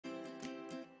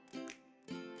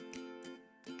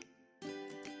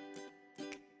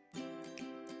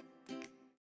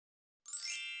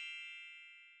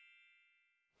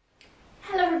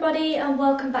everybody and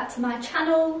welcome back to my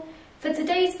channel. For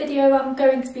today's video I'm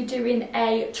going to be doing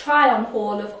a try on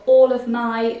haul of all of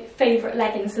my favourite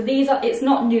leggings. So it's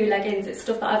not new leggings, it's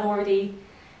stuff that I've already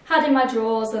had in my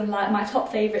drawers and like my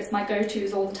top favourites, my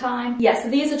go-tos all the time. Yeah,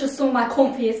 so these are just some of my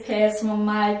comfiest pairs, some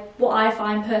of what I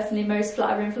find personally most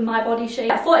flattering for my body shape.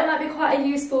 I thought it might be quite a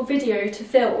useful video to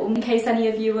film in case any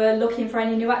of you are looking for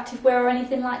any new activewear or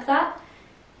anything like that.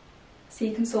 So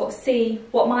you can sort of see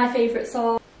what my favourites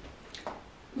are.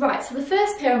 Right, so the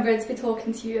first pair I'm going to be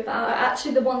talking to you about are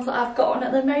actually the ones that I've got on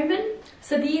at the moment.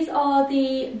 So these are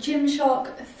the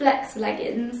Gymshark Flex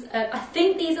leggings. I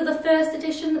think these are the first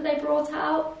edition that they brought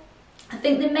out. I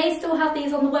think they may still have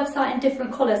these on the website in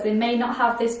different colours. They may not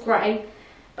have this grey,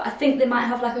 but I think they might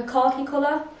have like a khaki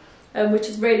colour, which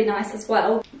is really nice as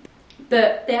well.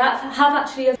 But they have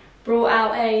actually brought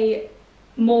out a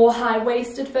more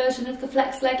high-waisted version of the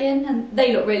Flex legging, and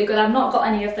they look really good. I've not got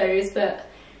any of those, but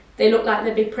they look like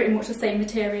they'd be pretty much the same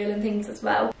material and things as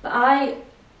well. But I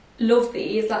love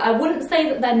these. Like, I wouldn't say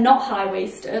that they're not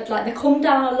high-waisted. Like, they come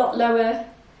down a lot lower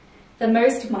than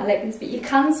most of my leggings, but you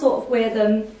can sort of wear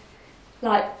them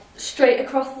like straight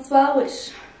across as well,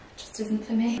 which just isn't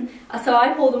for me. So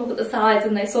I pull them up at the sides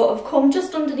and they sort of come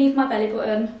just underneath my belly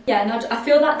button. Yeah, and I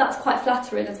feel like that's quite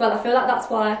flattering as well. I feel like that's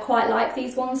why I quite like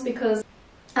these ones, because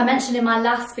I mentioned in my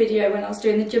last video when I was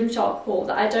doing the Gymshark haul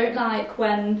that I don't like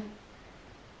when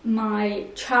my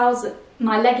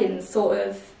leggings sort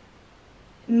of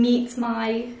meet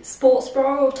my sports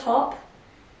bra or top.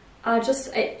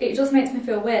 It just makes me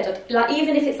feel weird. Like,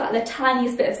 even if it's like the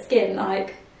tiniest bit of skin,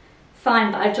 like,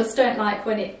 fine, but I just don't like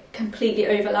when it completely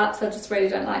overlaps. I just really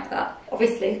don't like that.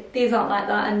 Obviously these aren't like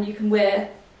that, and you can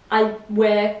I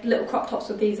wear little crop tops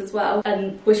with these as well,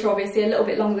 and which are obviously a little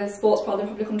bit longer than sports bra. They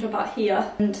probably come to about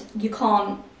here, and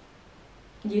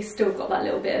you still got that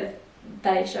little bit of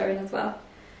belly showing as well.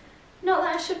 Not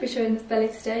that I should be showing this belly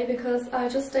today, because I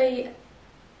just ate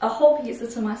a whole pizza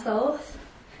to myself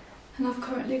and I've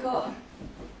currently got a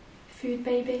food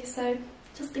baby, so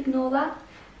just ignore that.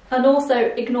 And also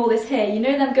ignore this hair. You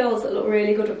know them girls that look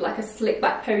really good with like a slick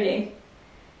back pony?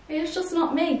 It's just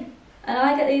not me. And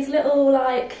I get these little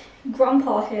like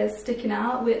grandpa hairs sticking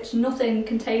out, which nothing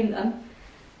can tame them.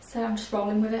 So I'm just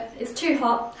rolling with it. It's too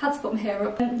hot, had to put my hair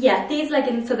up. Yeah, these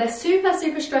leggings, so they're super,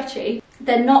 super stretchy.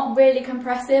 They're not really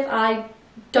compressive. I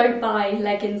don't buy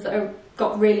leggings that have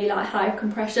got really like high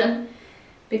compression,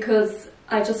 because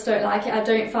I just don't like it. I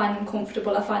don't find them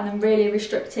comfortable. I find them really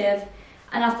restrictive.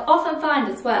 And I often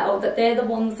find as well that they're the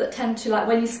ones that tend to, like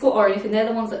when you squat or anything, they're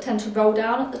the ones that tend to roll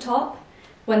down at the top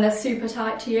when they're super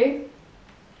tight to you.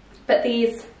 But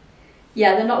these,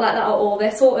 yeah, they're not like that at all.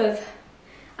 They're sort of,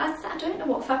 I don't know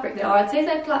what fabric they are. I'd say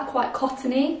they're like quite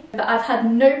cottony, but I've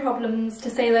had no problems to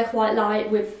say they're quite light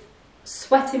with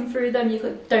sweating through them. You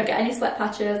don't get any sweat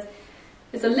patches.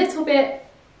 There's a little bit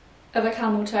of a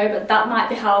camel toe, but that might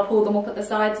be how I pull them up at the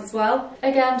sides as well.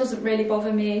 Again, doesn't really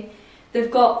bother me.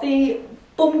 They've got the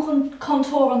bum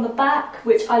contour on the back,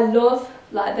 which I love.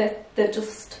 Like, they're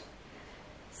just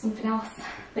something else.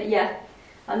 But yeah,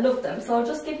 I love them. So I'll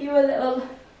just give you a little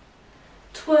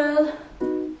twirl.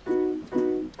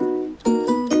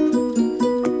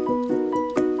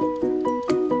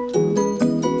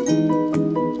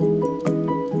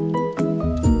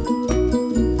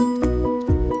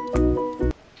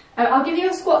 I'll give you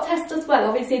a squat test as well.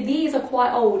 Obviously these are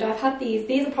quite old. I've had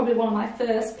these are probably one of my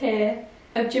first pair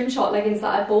of Gymshark leggings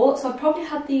that I bought. So I've probably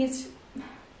had these,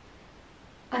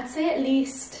 I'd say at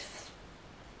least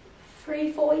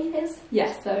 3-4 years.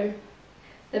 Yeah, so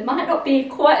they might not be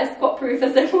quite as squat proof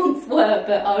as they once were,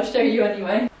 but I'll show you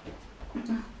anyway.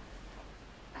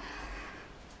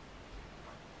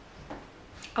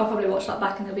 I'll probably watch that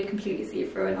back and they'll be completely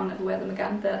see-through and I'll never wear them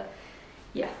again, but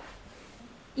yeah.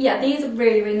 Yeah, these are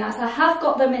really, really nice. I have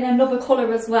got them in another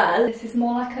colour as well. This is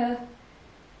more like a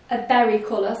berry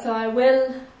colour, so I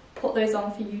will put those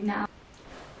on for you now.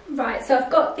 Right, so I've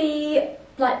got the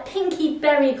like pinky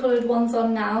berry coloured ones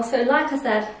on now. So like I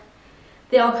said,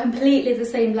 they are completely the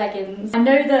same leggings. I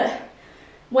know that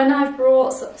when I've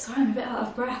brought, sorry, I'm a bit out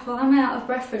of breath. Well, I'm out of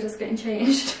breath for just getting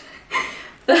changed.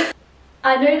 But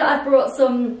I know that I've brought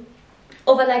some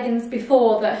other leggings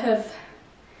before that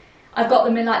I've got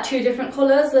them in like 2 different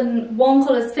colours, and one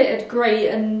colour's fitted great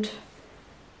and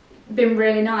been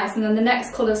really nice, and then the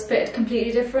next colour's fitted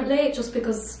completely differently just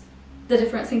because the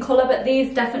difference in colour. But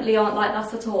these definitely aren't like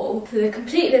that at all. So they're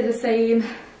completely the same.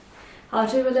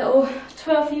 I'll do a little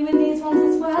twirl for you in these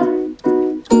ones as well.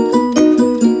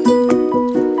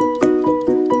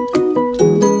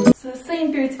 So the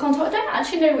same booty contour. I don't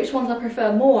actually know which ones I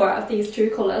prefer more out of these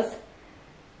 2 colours.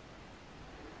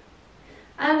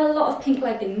 I have a lot of pink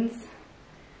leggings,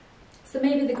 So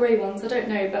maybe the grey ones, I don't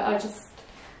know, but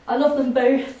I love them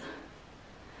both.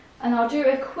 And I'll do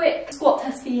a quick squat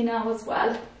test for you now as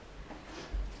well.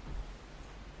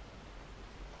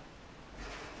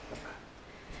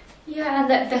 Yeah, and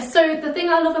the thing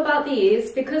I love about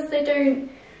these, because they don't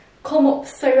come up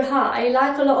so high,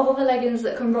 like a lot of other leggings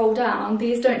that can roll down,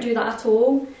 these don't do that at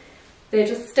all. They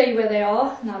just stay where they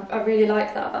are, and I really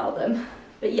like that about them.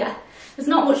 But yeah, there's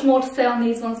not much more to say on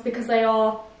these ones because they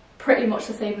are pretty much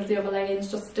the same as the other leggings,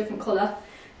 just a different colour.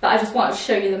 But I just wanted to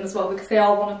show you them as well because they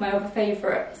are one of my other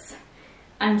favourites.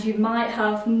 And you might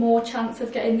have more chance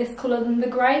of getting this colour than the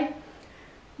grey.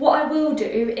 What I will do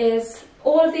is,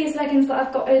 all of these leggings that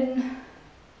I've got in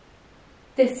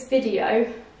this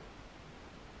video,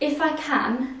 if I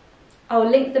can, I'll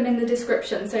link them in the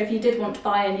description. So if you did want to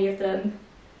buy any of them,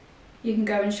 you can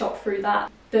go and shop through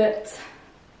that. But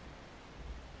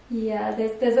yeah,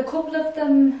 there's a couple of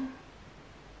them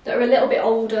that are a little bit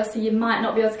older, so you might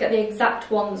not be able to get the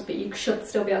exact ones, but you should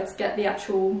still be able to get the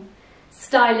actual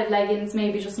style of leggings,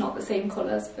 maybe just not the same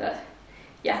colours. But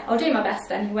yeah, I'll do my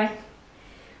best anyway.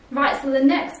 Right, so the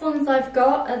next ones I've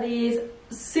got are these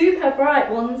super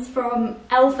bright ones from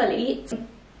Alphalete.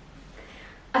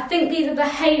 I think these are the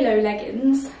Halo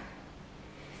leggings.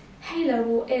 Halo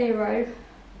or Aero.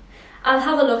 I'll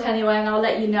have a look anyway and I'll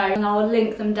let you know, and I'll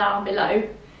link them down below.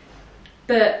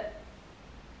 But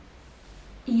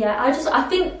yeah, I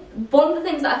think one of the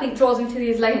things that I think draws me to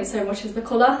these leggings so much is the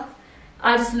colour.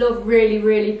 I just love really,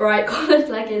 really bright coloured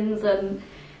leggings and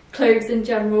clothes in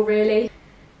general, really.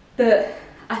 But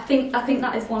I think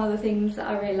that is one of the things that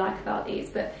I really like about these.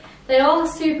 But they are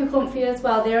super comfy as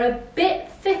well. They're a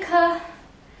bit thicker.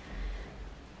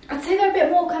 I'd say they're a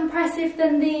bit more compressive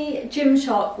than the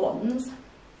Gymshark ones.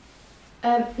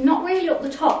 Not really up the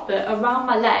top, but around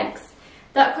my legs.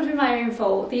 That could be my own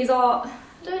fault. These are,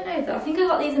 I don't know though, I think I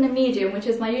got these in a medium, which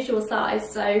is my usual size,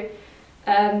 so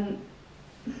I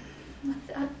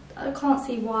can't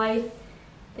see why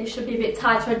they should be a bit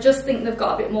tighter. I just think they've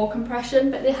got a bit more compression,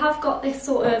 but they have got this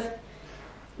sort of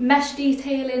mesh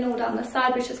detailing all down the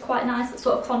side, which is quite nice. It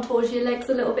sort of contours your legs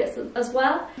a little bit as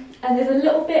well. And there's a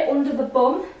little bit under the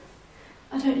bum.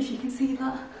 I don't know if you can see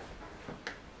that.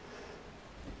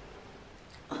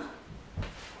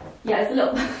 Yeah, it's a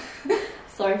little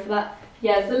sorry for that.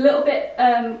 Yeah, it's a little bit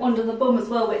under the bum as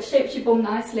well, which shapes your bum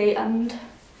nicely and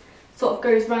sort of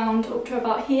goes round up to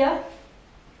about here.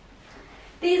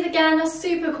 These again are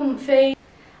super comfy.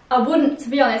 To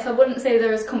be honest, I wouldn't say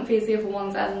they're as comfy as the other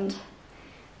ones, and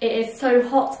it is so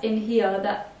hot in here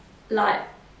that like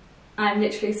I'm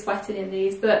literally sweating in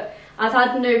these, but I've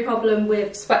had no problem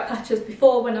with sweat patches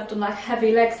before when I've done like a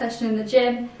heavy leg session in the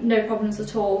gym. No problems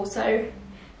at all, so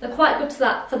they're quite good for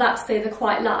that to say they're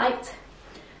quite light.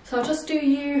 So I'll just do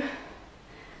you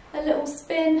a little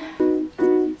spin.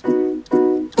 And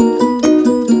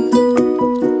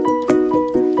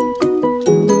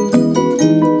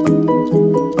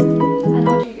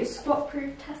I'll do your squat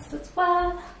proof test as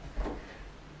well.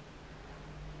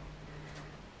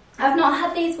 I've not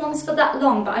had these ones for that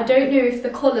long, but I don't know if the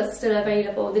colour's still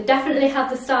available. They definitely have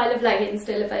the style of leggings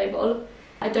still available.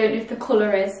 I don't know if the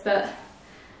colour is, but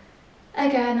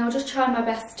again, I'll just try my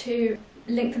best to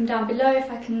link them down below if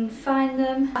I can find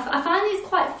them. I find these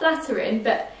quite flattering,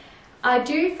 but I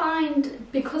do find,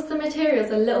 because the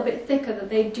material's a little bit thicker, that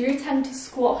they do tend to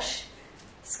squash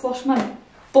my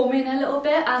bum in a little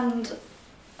bit, and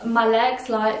my legs,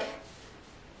 like,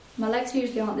 my legs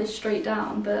usually aren't this straight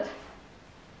down, but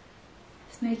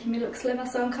it's making me look slimmer,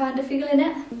 so I'm kind of feeling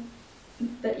it.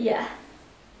 But yeah,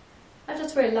 I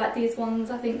just really like these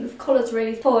ones. I think the colour's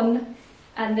really fun,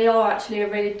 and they are actually a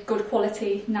really good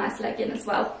quality, nice legging as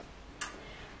well.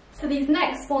 So these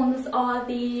next ones are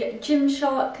the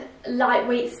Gymshark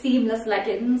lightweight seamless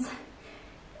leggings.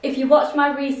 If you watch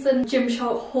my recent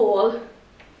Gymshark haul,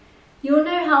 you'll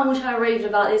know how much I raved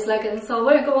about these leggings, so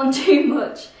I won't go on too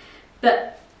much.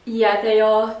 But yeah,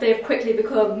 they've quickly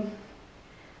become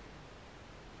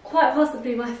quite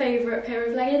possibly my favourite pair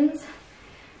of leggings.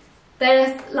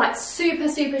 They're like super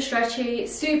stretchy,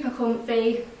 super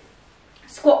comfy,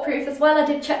 squat proof as well. I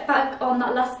did check back on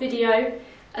that last video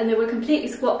and they were completely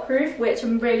squat proof, which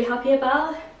I'm really happy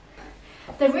about.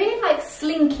 They're really like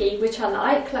slinky, which I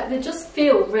like they just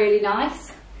feel really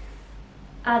nice.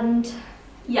 And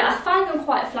yeah, I find them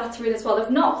quite flattering as well. They've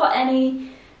not got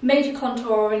any major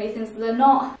contour or anything, so they're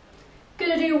not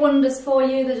gonna do wonders for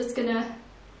you. They're just gonna,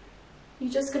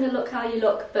 you're just gonna look how you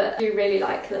look, but I do really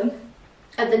like them.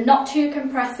 And they're not too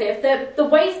compressive. The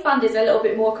waistband is a little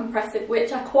bit more compressive,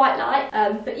 which I quite like.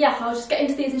 But yeah, I'll just get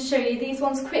into these and show you these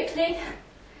ones quickly.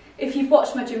 If you've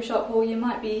watched my Gymshark haul, you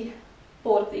might be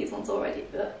bored of these ones already,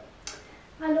 but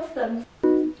I love them.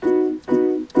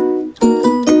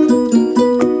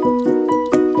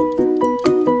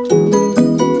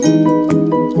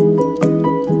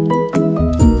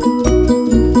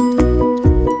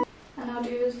 And I'll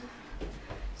do a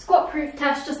squat proof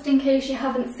test just in case you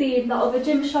haven't seen that other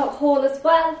Gymshark haul as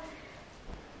well.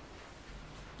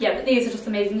 Yeah, but these are just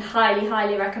amazing.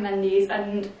 Highly recommend these,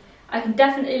 and I can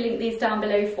definitely link these down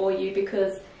below for you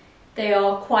because they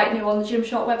are quite new on the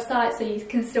Gymshark website, so you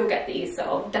can still get these, so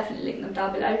I'll definitely link them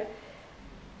down below.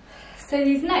 So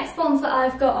these next ones that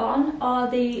I've got on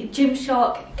are the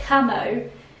Gymshark camo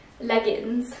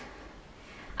leggings,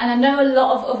 and I know a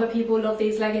lot of other people love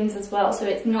these leggings as well, so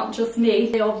it's not just me.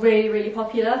 They are really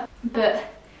popular, but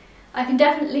I can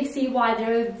definitely see why.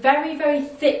 They're a very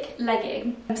thick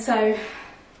legging, so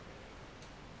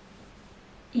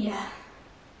yeah.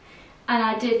 And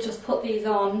I did just put these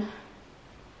on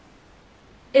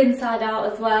inside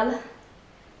out as well.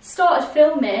 Started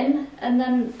filming and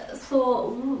then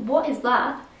thought, what is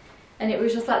that? And it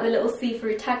was just like the little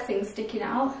see-through tag thing sticking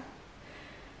out,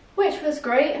 which was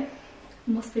great.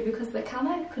 Must be because of the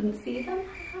camo, couldn't see them.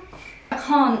 I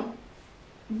can't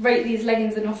rate these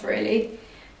leggings enough really.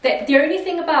 The only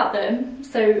thing about them,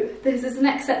 so this is an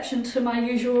exception to my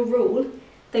usual rule,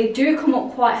 they do come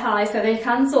up quite high, so they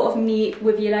can sort of meet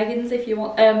with your leggings if you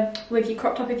want, with your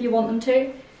crop top if you want them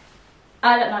to.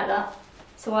 I don't like that,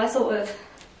 so I sort of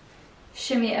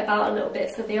shimmy it about a little bit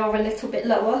so they are a little bit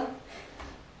lower,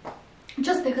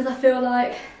 just because I feel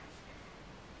like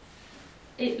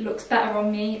it looks better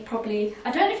on me. Probably, I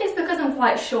don't know if it's because I'm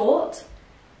quite short,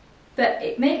 but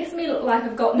it makes me look like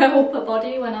I've got no upper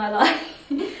body when I like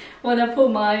when I pull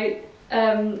my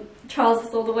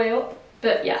trousers all the way up.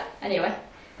 But yeah, anyway,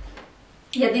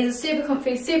 yeah, these are super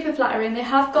comfy, super flattering. They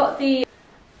have got the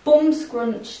bum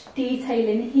scrunch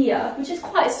detailing here, which is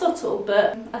quite subtle,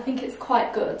 but I think it's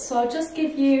quite good. So I'll just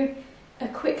give you a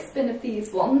quick spin of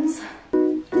these ones.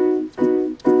 I'll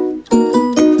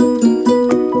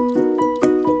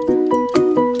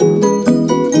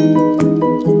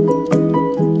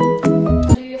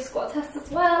do your squat test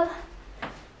as well.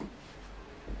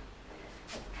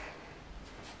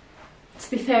 To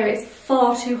be fair, it's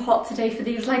far too hot today for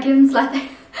these leggings.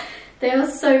 Like they are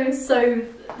so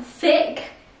thick,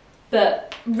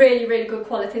 but really good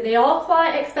quality. They are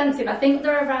quite expensive. I think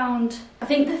they're around, I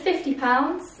think they're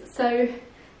 £50, so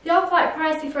they are quite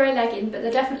pricey for a legging, but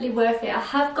they're definitely worth it. I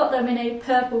have got them in a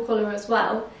purple colour as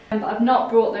well, but I've not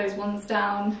brought those ones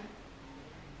down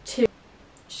to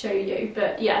show you.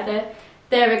 But yeah,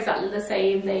 they're exactly the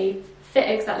same. They fit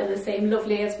exactly the same,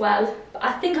 lovely as well. But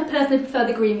I think I personally prefer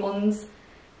the green ones,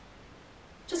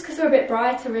 just because they're a bit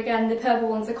brighter. Again, the purple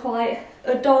ones are quite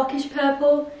a darkish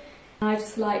purple. I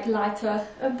just like lighter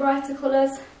and brighter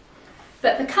colours.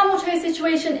 But the camel toe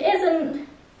situation isn't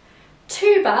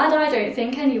too bad, I don't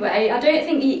think, anyway. I don't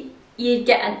think you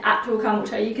get an actual camel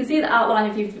toe. You can see the outline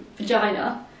of your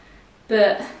vagina,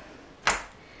 but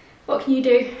what can you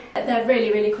do? They're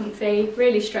really comfy,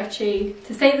 really stretchy.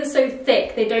 To say they're so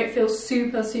thick, they don't feel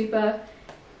super,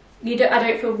 I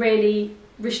don't feel really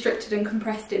restricted and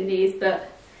compressed in these, but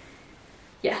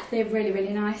yeah, they're really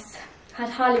nice. I'd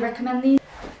highly recommend these.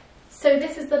 So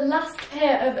this is the last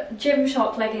pair of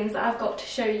Gymshark leggings that I've got to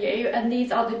show you, and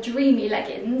these are the Dreamy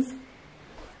leggings.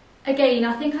 Again,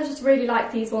 I think I just really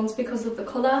like these ones because of the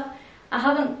colour. I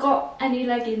haven't got any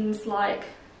leggings like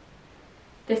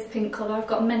this pink colour. I've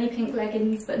got many pink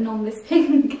leggings, but none this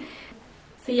pink.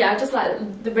 So yeah, I just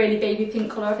like the really baby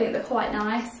pink colour. I think they're quite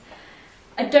nice.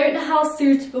 I don't know how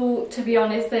suitable, to be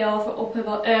honest, they are for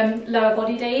lower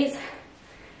body days,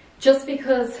 just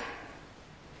because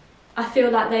I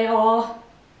feel like they are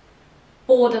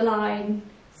borderline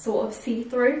sort of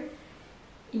see-through.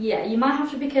 Yeah, you might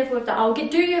have to be careful with that. I'll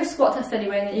do your squat test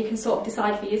anyway, and then you can sort of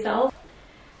decide for yourself.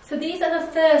 So these are the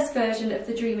first version of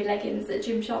the Dreamy leggings that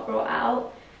Gymshark brought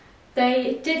out.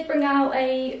 They did bring out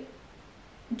a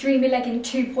Dreamy legging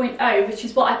 2.0, which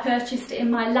is what I purchased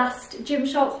in my last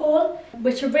Gymshark haul,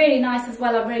 which are really nice as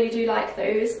well. I really do like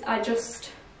those. I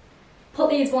just put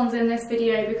these ones in this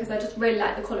video because I just really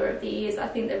like the colour of these. I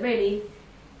think they're really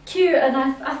cute, and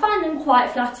I find them quite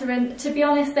flattering. To be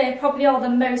honest, they probably are the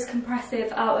most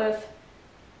compressive out of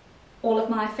all of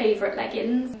my favourite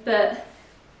leggings, but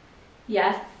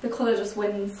yeah, the colour just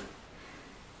wins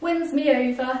me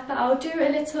over. But I'll do a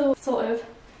little sort of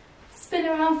spin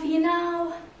around for you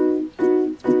now.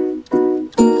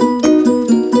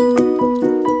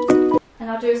 And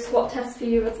I'll do a squat test for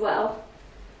you as well.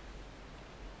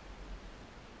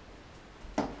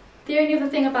 The only other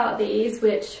thing about these,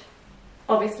 which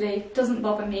obviously doesn't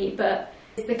bother me, but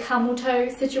is the camel toe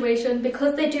situation.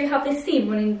 Because they do have this seam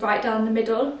running right down the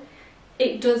middle,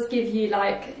 it does give you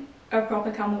like a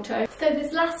proper camel toe. So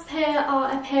this last pair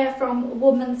are a pair from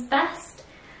Woman's Best.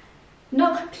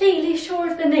 Not completely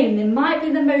sure of the name, they might be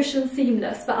the Motion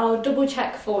Seamless, but I'll double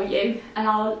check for you, and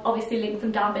I'll obviously link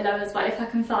them down below as well if I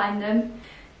can find them.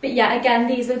 But yeah, again,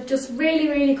 these are just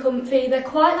really comfy. They're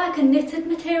quite like a knitted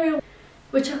material,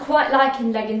 which I quite like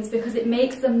in leggings because it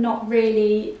makes them not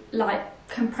really like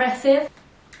compressive.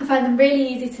 I find them really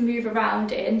easy to move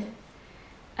around in.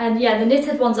 And yeah, the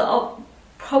knitted ones are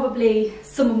probably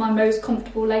some of my most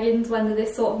comfortable leggings when they're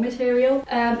this sort of material.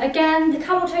 Again, the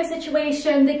camel toe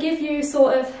situation, they give you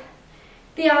sort of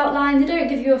the outline, they don't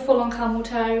give you a full-on camel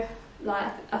toe.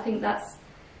 Like, I think that's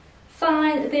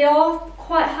fine. They are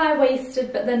quite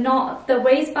high-waisted, but they're not, the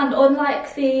waistband,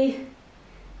 unlike the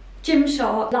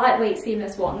Gymshark lightweight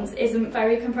seamless ones, isn't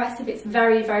very compressive. It's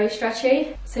very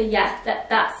stretchy. So yeah,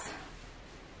 that's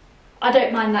I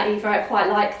don't mind that either. I quite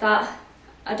like that.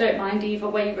 I don't mind either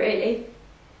way really.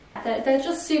 They're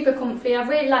just super comfy. I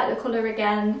really like the colour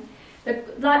again.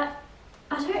 Like,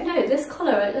 I don't know, this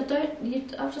colour,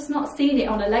 I've just not seen it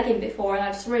on a legging before, and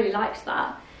I just really liked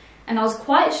that. And I was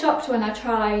quite shocked when I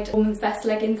tried Woman's Best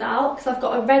leggings out, because I've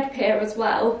got a red pair as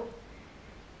well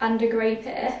and a grey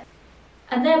pair.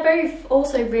 And they're both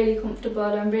also really comfortable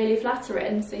and really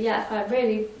flattering. So yeah, I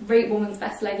really rate Woman's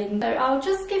Best leggings. So I'll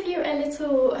just give you a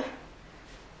little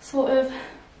sort of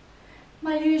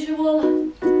my usual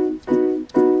show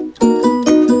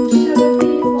of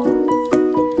these ones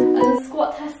and a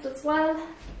squat test as well.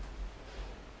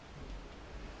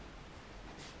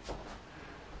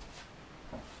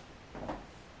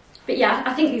 But yeah,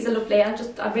 I think these are lovely.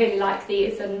 I really like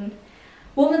these. And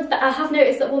I have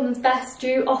noticed that Woman's Best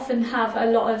do often have a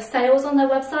lot of sales on their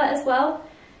website as well,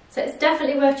 so it's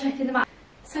definitely worth checking them out.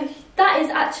 So that is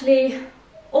actually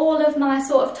all of my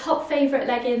sort of top favourite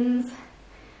leggings,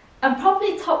 and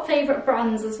probably top favourite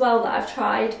brands as well that I've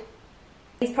tried.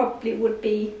 These probably would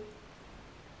be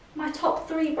my top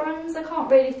 3 brands. I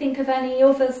can't really think of any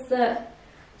others that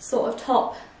sort of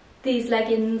top these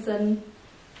leggings, and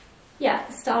yeah,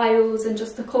 the styles and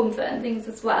just the comfort and things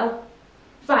as well.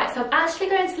 Right, so I'm actually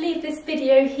going to leave this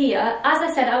video here. As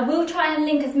I said, I will try and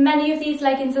link as many of these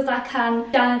leggings as I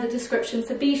can down in the description,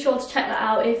 so be sure to check that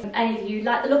out if any of you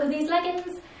like the look of these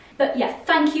leggings. But yeah,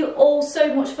 thank you all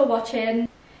so much for watching.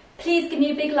 Please give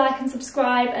me a big like and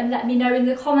subscribe, and let me know in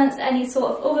the comments any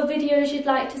sort of other videos you'd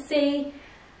like to see,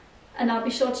 and I'll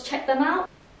be sure to check them out.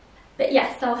 But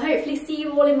yes, I'll hopefully see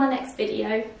you all in my next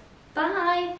video. Bye!